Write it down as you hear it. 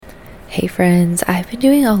Hey friends, I've been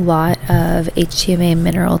doing a lot of HTMA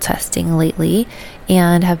mineral testing lately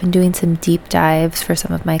and have been doing some deep dives for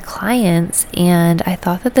some of my clients, and I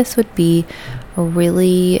thought that this would be a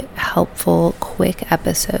really helpful, quick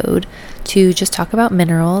episode to just talk about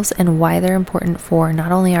minerals and why they're important for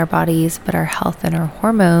not only our bodies, but our health and our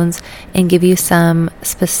hormones, and give you some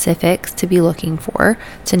specifics to be looking for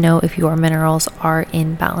to know if your minerals are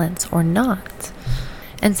in balance or not.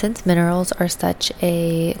 And since minerals are such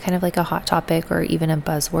a kind of like a hot topic or even a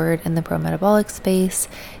buzzword in the pro-metabolic space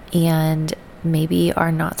and maybe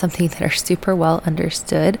are not something that are super well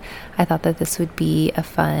understood, I thought that this would be a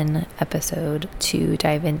fun episode to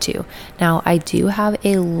dive into. Now, I do have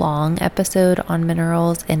a long episode on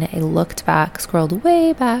minerals, and I looked back, scrolled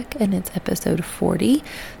way back, and it's episode 40.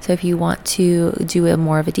 So if you want to do a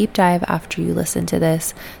more of a deep dive after you listen to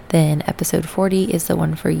this, then episode 40 is the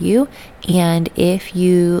one for you. And if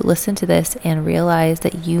you listen to this and realize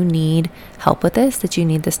that you need help with this, that you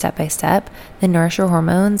need the step-by-step, then Nourish Your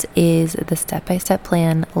Hormones is the step-by-step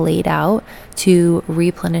plan laid out to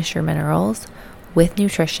replenish your minerals with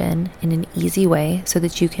nutrition in an easy way so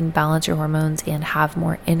that you can balance your hormones and have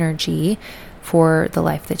more energy for the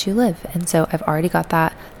life that you live. And so I've already got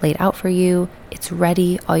that laid out for you. It's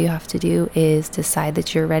ready. All you have to do is decide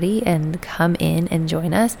that you're ready and come in and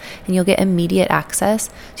join us, and you'll get immediate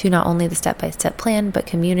access to not only the step-by-step plan, but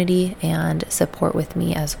community and support with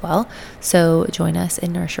me as well. So join us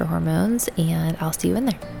in Nourish Your Hormones, and I'll see you in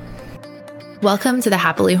there. Welcome to the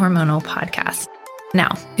Happily Hormonal podcast.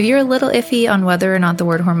 Now, if you're a little iffy on whether or not the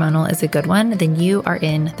word hormonal is a good one, then you are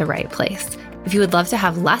in the right place. If you would love to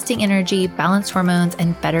have lasting energy, balanced hormones,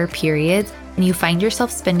 and better periods, and you find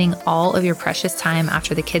yourself spending all of your precious time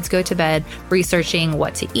after the kids go to bed researching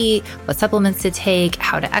what to eat, what supplements to take,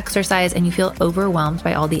 how to exercise, and you feel overwhelmed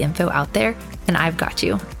by all the info out there, then I've got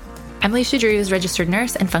you. I'm Alicia Drews, registered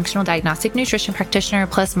nurse and functional diagnostic nutrition practitioner,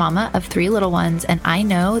 plus mama of 3 little ones, and I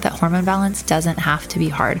know that hormone balance doesn't have to be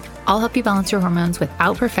hard. I'll help you balance your hormones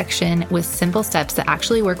without perfection with simple steps that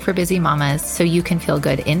actually work for busy mamas so you can feel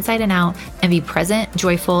good inside and out and be present,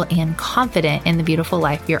 joyful, and confident in the beautiful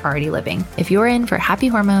life you're already living. If you're in for happy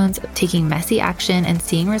hormones, taking messy action, and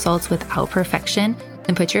seeing results without perfection,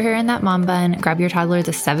 then put your hair in that mom bun, grab your toddler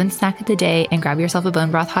the 7th snack of the day, and grab yourself a bone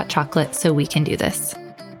broth hot chocolate so we can do this.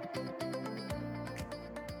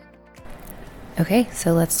 Okay,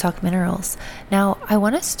 so let's talk minerals. Now, I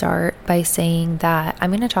want to start by saying that I'm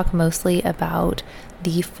going to talk mostly about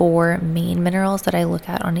the 4 main minerals that I look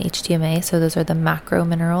at on HTMA. So those are the macro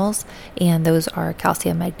minerals, and those are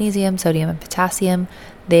calcium, magnesium, sodium, and potassium.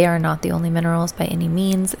 They are not the only minerals by any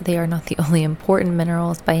means. They are not the only important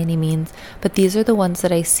minerals by any means, but these are the ones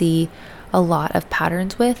that I see a lot of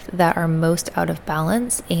patterns with that are most out of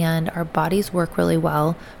balance, and our bodies work really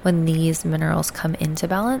well when these minerals come into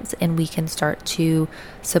balance, and we can start to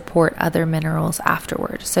support other minerals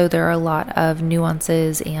afterward. So there are a lot of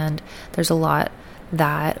nuances, and there's a lot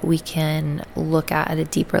that we can look at a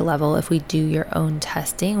deeper level if we do your own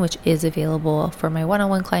testing, which is available for my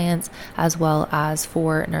one-on-one clients as well as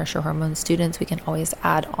for Nourish Your Hormones students. We can always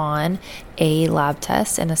add on a lab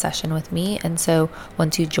test in a session with me. And so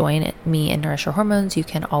once you join me in Nourish Your Hormones, you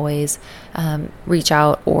can always reach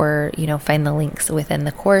out or, find the links within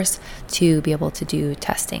the course to be able to do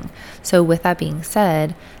testing. So with that being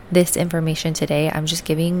said, this information today, I'm just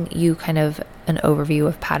giving you kind of an overview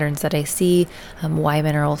of patterns that I see, why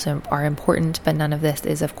minerals are important, but none of this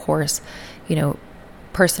is, of course,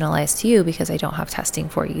 personalized to you because I don't have testing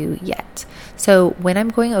for you yet. So when I'm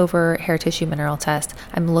going over hair tissue mineral test,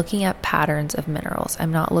 I'm looking at patterns of minerals.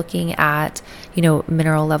 I'm not looking at,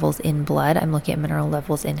 mineral levels in blood. I'm looking at mineral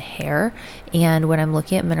levels in hair. And when I'm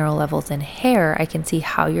looking at mineral levels in hair, I can see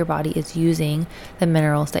how your body is using the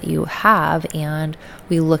minerals that you have. And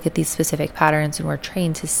we look at these specific patterns and we're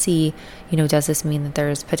trained to see, does this mean that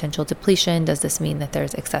there's potential depletion? Does this mean that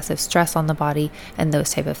there's excessive stress on the body and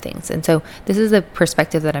those type of things? And so this is the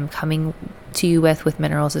perspective that I'm coming to you with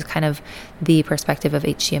minerals, is kind of the perspective of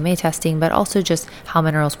HTMA testing, but also just how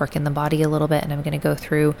minerals work in the body a little bit. And I'm going to go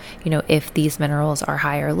through, if these minerals are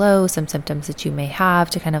high or low, some symptoms that you may have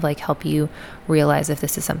to kind of like help you realize if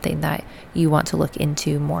this is something that you want to look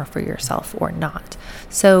into more for yourself or not.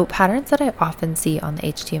 So patterns that I often see on the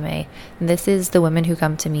HTMA, this is the women who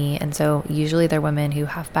come to me. And so usually they're women who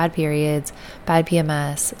have bad periods, bad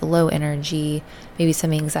PMS, low energy, maybe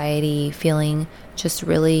some anxiety, feeling just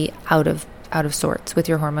really out of sorts with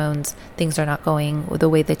your hormones. Things are not going the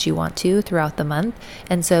way that you want to throughout the month.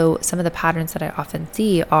 And so some of the patterns that I often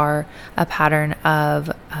see are a pattern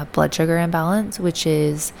of blood sugar imbalance, which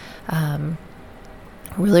is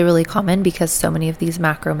really, really common because so many of these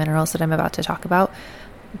macro minerals that I'm about to talk about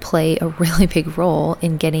play a really big role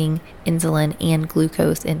in getting insulin and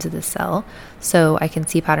glucose into the cell. So I can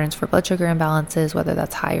see patterns for blood sugar imbalances, whether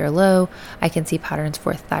that's high or low. I can see patterns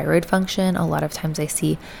for thyroid function. A lot of times I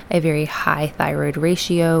see a very high thyroid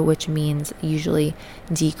ratio, which means usually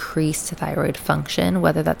decreased thyroid function,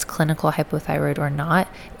 whether that's clinical hypothyroid or not,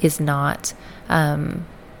 is not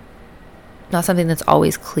something that's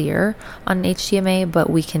always clear on an HTMA, but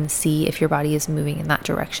we can see if your body is moving in that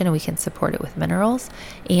direction and we can support it with minerals.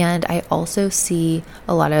 And I also see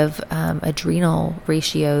a lot of adrenal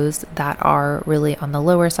ratios that are really on the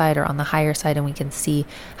lower side or on the higher side, and we can see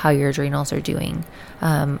how your adrenals are doing,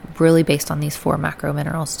 really based on these 4 macro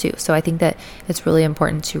minerals too. So I think that it's really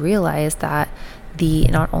important to realize that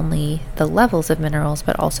not only the levels of minerals,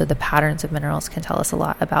 but also the patterns of minerals can tell us a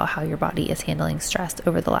lot about how your body is handling stress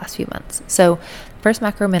over the last few months. So first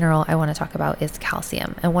macro mineral I want to talk about is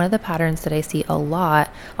calcium. And one of the patterns that I see a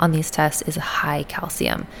lot on these tests is high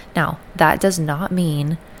calcium. Now, that does not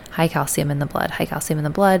mean high calcium in the blood. High calcium in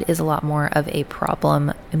the blood is a lot more of a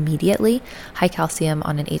problem immediately. High calcium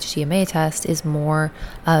on an HTMA test is more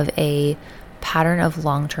of a pattern of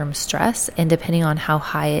long-term stress, and depending on how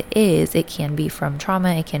high it is, it can be from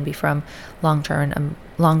trauma, it can be from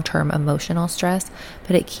long-term emotional stress,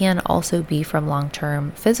 but it can also be from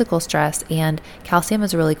long-term physical stress. And calcium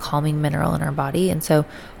is a really calming mineral in our body, and so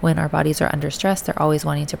when our bodies are under stress, they're always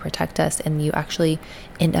wanting to protect us, and you actually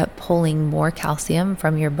end up pulling more calcium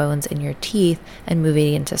from your bones and your teeth and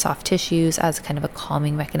moving it into soft tissues as kind of a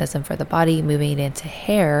calming mechanism for the body, moving it into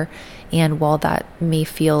hair. And while that may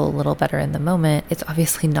feel a little better in the moment, it's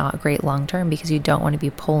obviously not great long term, because you don't want to be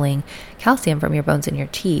pulling calcium from your bones and your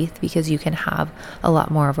teeth, because you can have a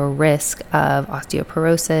lot more of a risk of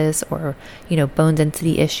osteoporosis or, bone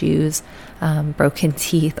density issues, broken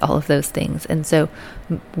teeth, all of those things. And so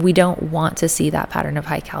we don't want to see that pattern of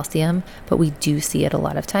high calcium, but we do see it a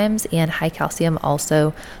lot of times. And high calcium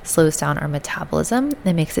also slows down our metabolism.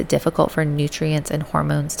 It makes it difficult for nutrients and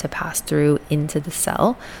hormones to pass through into the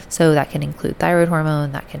cell. So that can include thyroid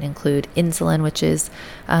hormone, that can include insulin, which is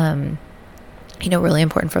really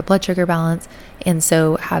important for blood sugar balance. And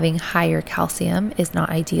so having higher calcium is not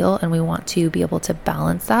ideal, and we want to be able to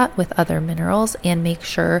balance that with other minerals and make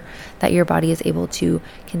sure that your body is able to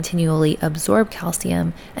continually absorb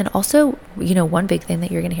calcium. And also, one big thing that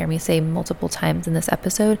you're going to hear me say multiple times in this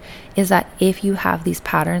episode is that if you have these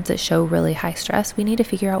patterns that show really high stress, we need to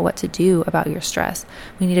figure out what to do about your stress.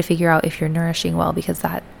 We need to figure out if you're nourishing well, because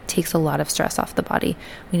that takes a lot of stress off the body.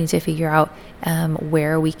 We need to figure out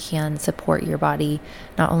where we can support your body,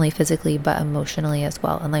 not only physically, but emotionally as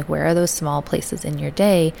well. And where are those small places in your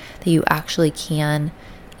day that you actually can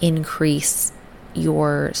increase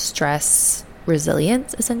your stress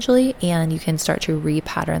resilience, essentially, and you can start to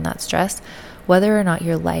repattern that stress. Whether or not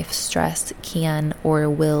your life stress can or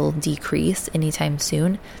will decrease anytime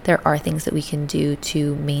soon, there are things that we can do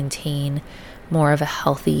to maintain more of a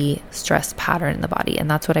healthy stress pattern in the body. And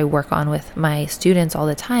that's what I work on with my students all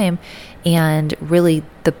the time. And really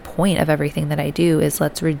the point of everything that I do is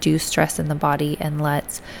let's reduce stress in the body, and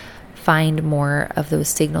let's find more of those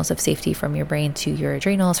signals of safety from your brain to your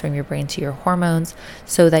adrenals, from your brain to your hormones,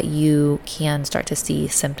 so that you can start to see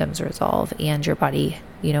symptoms resolve and your body,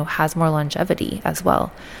 has more longevity as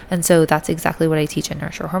well. And so that's exactly what I teach in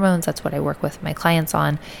Nourish Your Hormones. That's what I work with my clients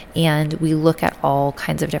on. And we look at all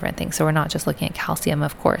kinds of different things. So we're not just looking at calcium,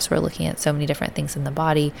 of course, we're looking at so many different things in the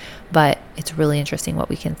body, but it's really interesting what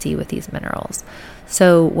we can see with these minerals.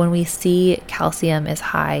 So when we see calcium is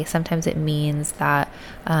high, sometimes it means that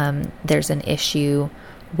there's an issue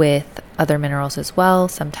with other minerals as well.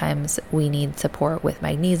 Sometimes we need support with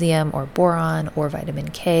magnesium or boron or vitamin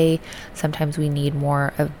K. Sometimes we need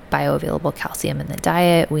more of bioavailable calcium in the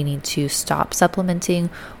diet. We need to stop supplementing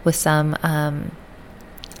with some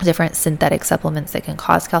different synthetic supplements that can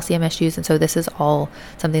cause calcium issues. And so this is all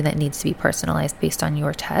something that needs to be personalized based on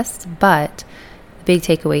your tests. But the big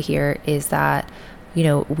takeaway here is that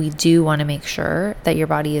we do want to make sure that your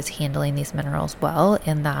body is handling these minerals well,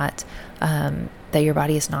 and that that your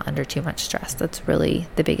body is not under too much stress. That's really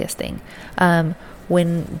the biggest thing.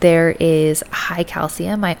 When there is high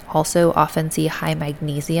calcium, I also often see high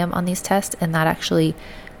magnesium on these tests, and that actually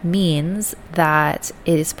means that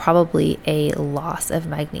it is probably a loss of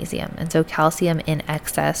magnesium. And so calcium in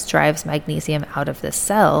excess drives magnesium out of the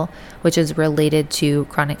cell, which is related to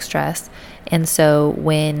chronic stress. And so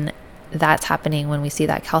when that's happening, when we see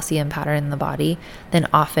that calcium pattern in the body, then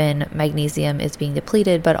often magnesium is being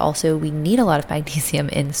depleted, but also we need a lot of magnesium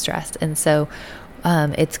in stress. And so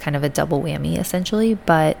it's kind of a double whammy essentially.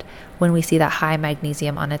 But when we see that high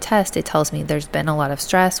magnesium on a test, it tells me there's been a lot of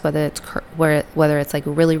stress, whether it's like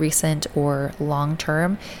really recent or long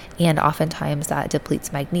term, and oftentimes that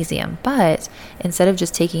depletes magnesium. But instead of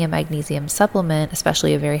just taking a magnesium supplement,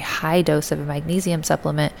 especially a very high dose of a magnesium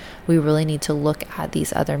supplement, we really need to look at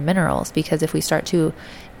these other minerals, because if we start to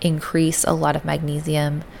increase a lot of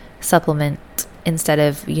magnesium supplement instead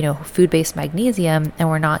of, food-based magnesium, and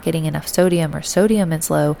we're not getting enough sodium, or sodium is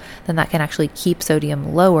low, then that can actually keep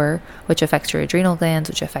sodium lower, which affects your adrenal glands,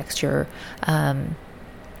 which affects your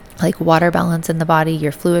water balance in the body,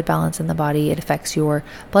 your fluid balance in the body. It affects your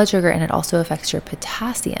blood sugar, and it also affects your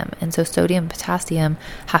potassium. And so sodium, potassium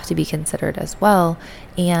have to be considered as well.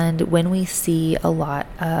 And when we see a lot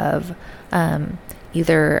of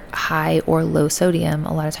either high or low sodium,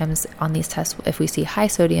 a lot of times on these tests, if we see high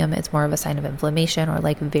sodium, it's more of a sign of inflammation or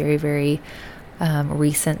like very, very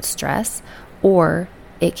recent stress. Or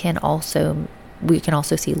we can also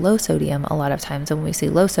see low sodium a lot of times. And when we see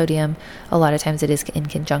low sodium, a lot of times it is in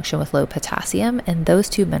conjunction with low potassium. And those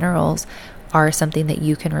two minerals are something that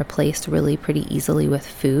you can replace really pretty easily with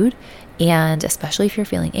food. And especially if you're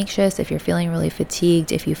feeling anxious, if you're feeling really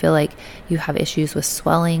fatigued, if you feel like you have issues with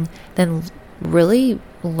swelling, then really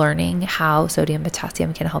learning how sodium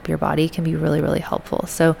potassium can help your body can be really, really helpful.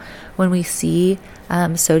 So when we see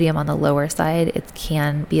sodium on the lower side, it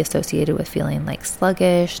can be associated with feeling like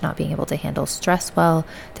sluggish, not being able to handle stress well,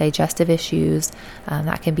 digestive issues.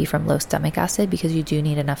 That can be from low stomach acid, because you do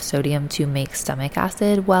need enough sodium to make stomach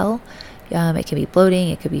acid well. It can be bloating,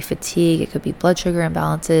 it could be fatigue, it could be blood sugar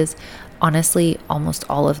imbalances. Honestly, almost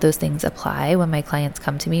all of those things apply when my clients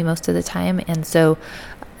come to me most of the time. And so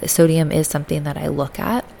sodium is something that I look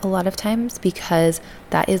at a lot of times, because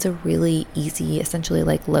that is a really easy, essentially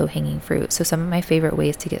like low-hanging fruit. So some of my favorite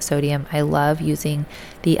ways to get sodium, I love using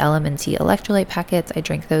the LMNT electrolyte packets. I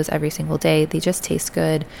drink those every single day. They just taste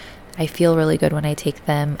good. I feel really good when I take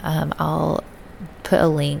them. I'll put a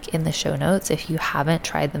link in the show notes if you haven't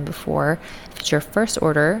tried them before. If it's your first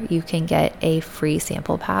order, you can get a free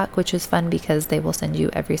sample pack, which is fun because they will send you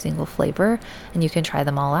every single flavor and you can try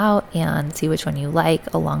them all out and see which one you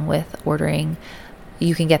like, along with ordering.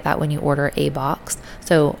 You can get that when you order a box.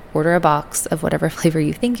 So order a box of whatever flavor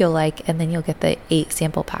you think you'll like, and then you'll get the 8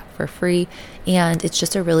 sample pack for free. And it's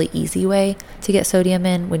just a really easy way to get sodium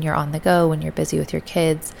in when you're on the go, when you're busy with your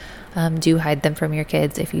kids. Do hide them from your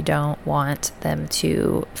kids if you don't want them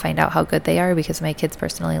to find out how good they are, because my kids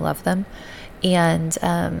personally love them. And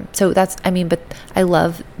but I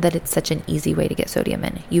love that it's such an easy way to get sodium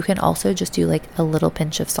in. You can also just do like a little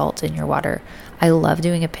pinch of salt in your water. I love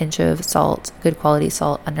doing a pinch of salt, good quality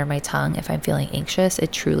salt, under my tongue if I'm feeling anxious.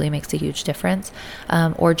 It truly makes a huge difference.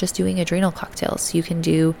 Or just doing adrenal cocktails. You can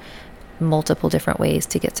do multiple different ways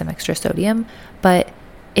to get some extra sodium. But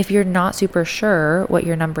if you're not super sure what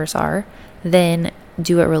your numbers are, then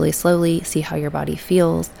do it really slowly, see how your body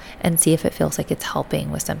feels, and see if it feels like it's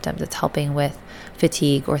helping with symptoms, it's helping with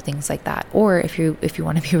fatigue or things like that. Or if you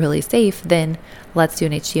want to be really safe, then let's do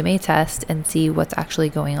an HTMA test and see what's actually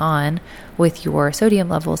going on with your sodium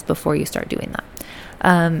levels before you start doing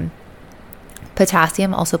that.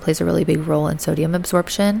 Potassium also plays a really big role in sodium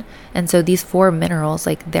absorption. And so these 4 minerals,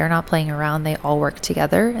 they're not playing around, they all work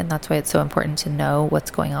together. And that's why it's so important to know what's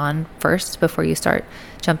going on first before you start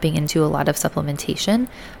jumping into a lot of supplementation.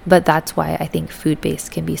 But that's why I think food-based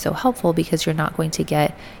can be so helpful, because you're not going to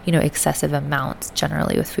get, excessive amounts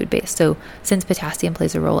generally with food-based. So since potassium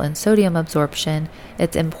plays a role in sodium absorption,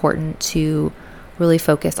 it's important to really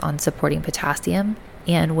focus on supporting potassium.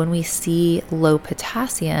 And when we see low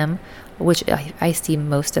potassium, which I see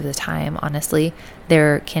most of the time, honestly,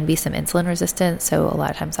 there can be some insulin resistance. So a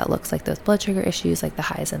lot of times that looks like those blood sugar issues, like the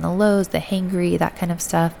highs and the lows, the hangry, that kind of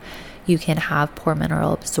stuff. You can have poor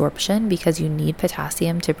mineral absorption because you need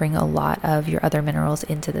potassium to bring a lot of your other minerals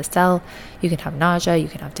into the cell. You can have nausea, you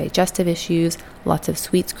can have digestive issues, lots of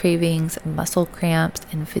sweets cravings, muscle cramps,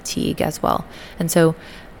 and fatigue as well. And so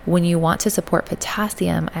when you want to support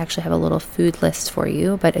potassium, I actually have a little food list for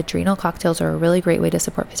you, but adrenal cocktails are a really great way to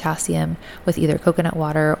support potassium with either coconut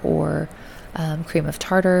water or cream of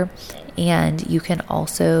tartar. And you can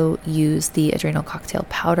also use the adrenal cocktail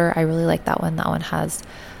powder. I really like that one. That one has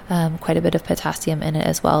quite a bit of potassium in it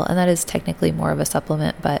as well. And that is technically more of a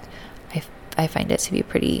supplement, but I find it to be a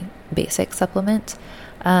pretty basic supplement.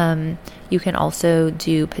 You can also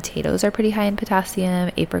do potatoes are pretty high in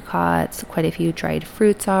potassium, apricots, quite a few dried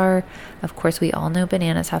fruits are. Of course, we all know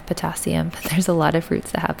bananas have potassium, but there's a lot of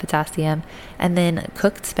fruits that have potassium. And then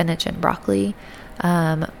cooked spinach and broccoli.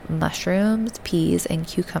 Mushrooms, peas, and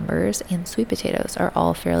cucumbers, and sweet potatoes are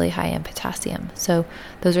all fairly high in potassium. So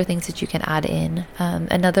those are things that you can add in.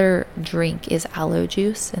 Another drink is aloe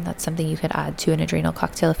juice, and that's something you could add to an adrenal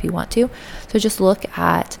cocktail if you want to. So just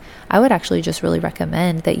I would actually just really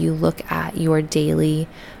recommend that you look at your daily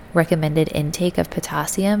recommended intake of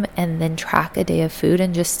potassium and then track a day of food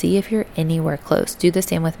and just see if you're anywhere close. Do the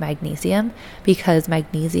same with magnesium, because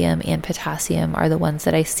magnesium and potassium are the ones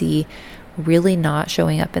that I see really not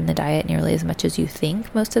showing up in the diet nearly as much as you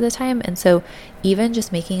think most of the time. And so even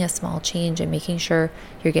just making a small change and making sure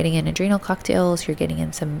you're getting in adrenal cocktails, you're getting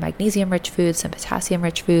in some magnesium rich foods, some potassium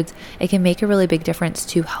rich foods, it can make a really big difference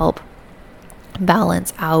to help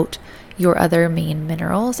balance out your other main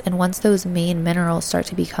minerals. And once those main minerals start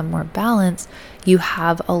to become more balanced, you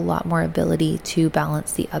have a lot more ability to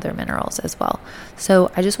balance the other minerals as well.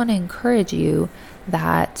 So I just want to encourage you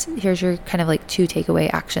that here's your kind of like 2 takeaway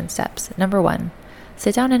action steps. Number 1,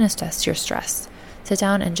 sit down and assess your stress. Sit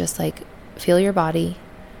down and just like feel your body,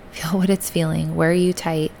 feel what it's feeling. Where are you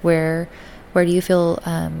tight? Where do you feel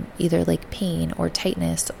either like pain or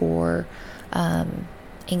tightness or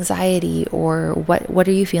anxiety, or what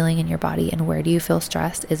are you feeling in your body, and where do you feel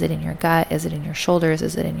stressed? Is it in your gut? Is it in your shoulders?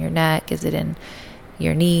 Is it in your neck? Is it in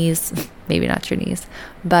your knees? Maybe not your knees,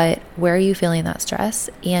 but where are you feeling that stress?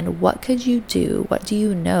 And what could you do? What do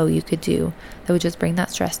you know you could do that would just bring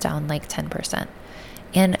that stress down like 10%?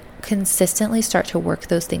 And consistently start to work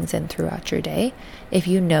those things in throughout your day. If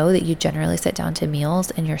you know that you generally sit down to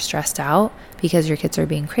meals and you're stressed out because your kids are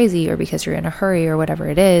being crazy or because you're in a hurry or whatever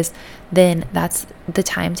it is, then that's the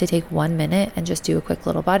time to take 1 minute and just do a quick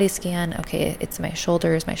little body scan. Okay, it's my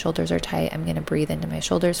shoulders. My shoulders are tight. I'm going to breathe into my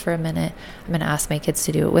shoulders for a minute. I'm going to ask my kids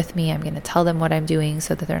to do it with me. I'm going to tell them what I'm doing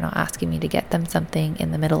so that they're not asking me to get them something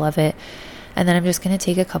in the middle of it. And then I'm just going to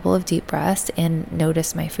take a couple of deep breaths and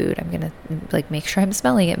notice my food. I'm going to like make sure I'm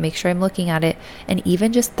smelling it, make sure I'm looking at it. And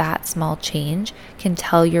even just that small change can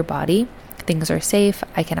tell your body things are safe.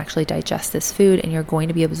 I can actually digest this food, and you're going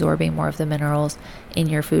to be absorbing more of the minerals in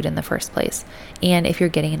your food in the first place. And if you're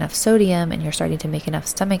getting enough sodium and you're starting to make enough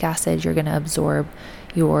stomach acid, you're going to absorb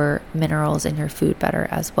your minerals in your food better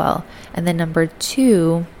as well. And then number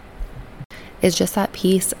 2 is just that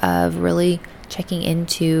piece of really checking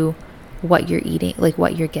into what you're eating, like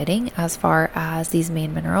what you're getting as far as these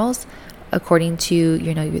main minerals according to,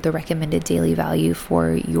 the recommended daily value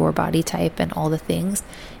for your body type and all the things,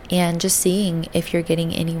 and just seeing if you're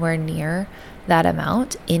getting anywhere near that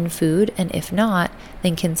amount in food. And if not,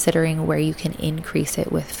 then considering where you can increase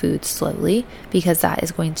it with food slowly, because that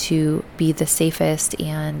is going to be the safest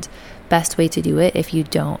and best way to do it if you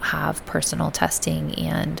don't have personal testing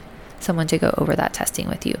and someone to go over that testing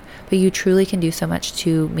with you. But you truly can do so much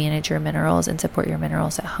to manage your minerals and support your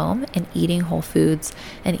minerals at home, and eating whole foods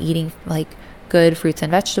and eating like good fruits and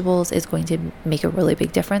vegetables is going to make a really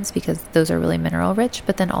big difference, because those are really mineral rich.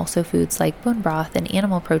 But then also foods like bone broth and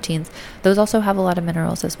animal proteins, those also have a lot of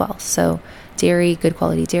minerals as well. So dairy, good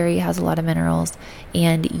quality dairy has a lot of minerals,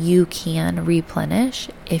 and you can replenish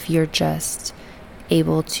if you're just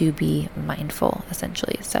able to be mindful,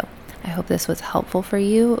 essentially. So I hope this was helpful for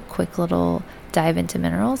you. A quick little dive into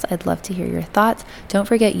minerals. I'd love to hear your thoughts. Don't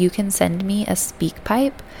forget, you can send me a speak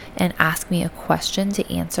pipe and ask me a question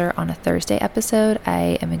to answer on a Thursday episode.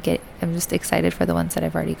 I'm just excited for the ones that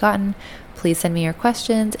I've already gotten. Please send me your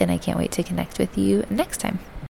questions, and I can't wait to connect with you next time.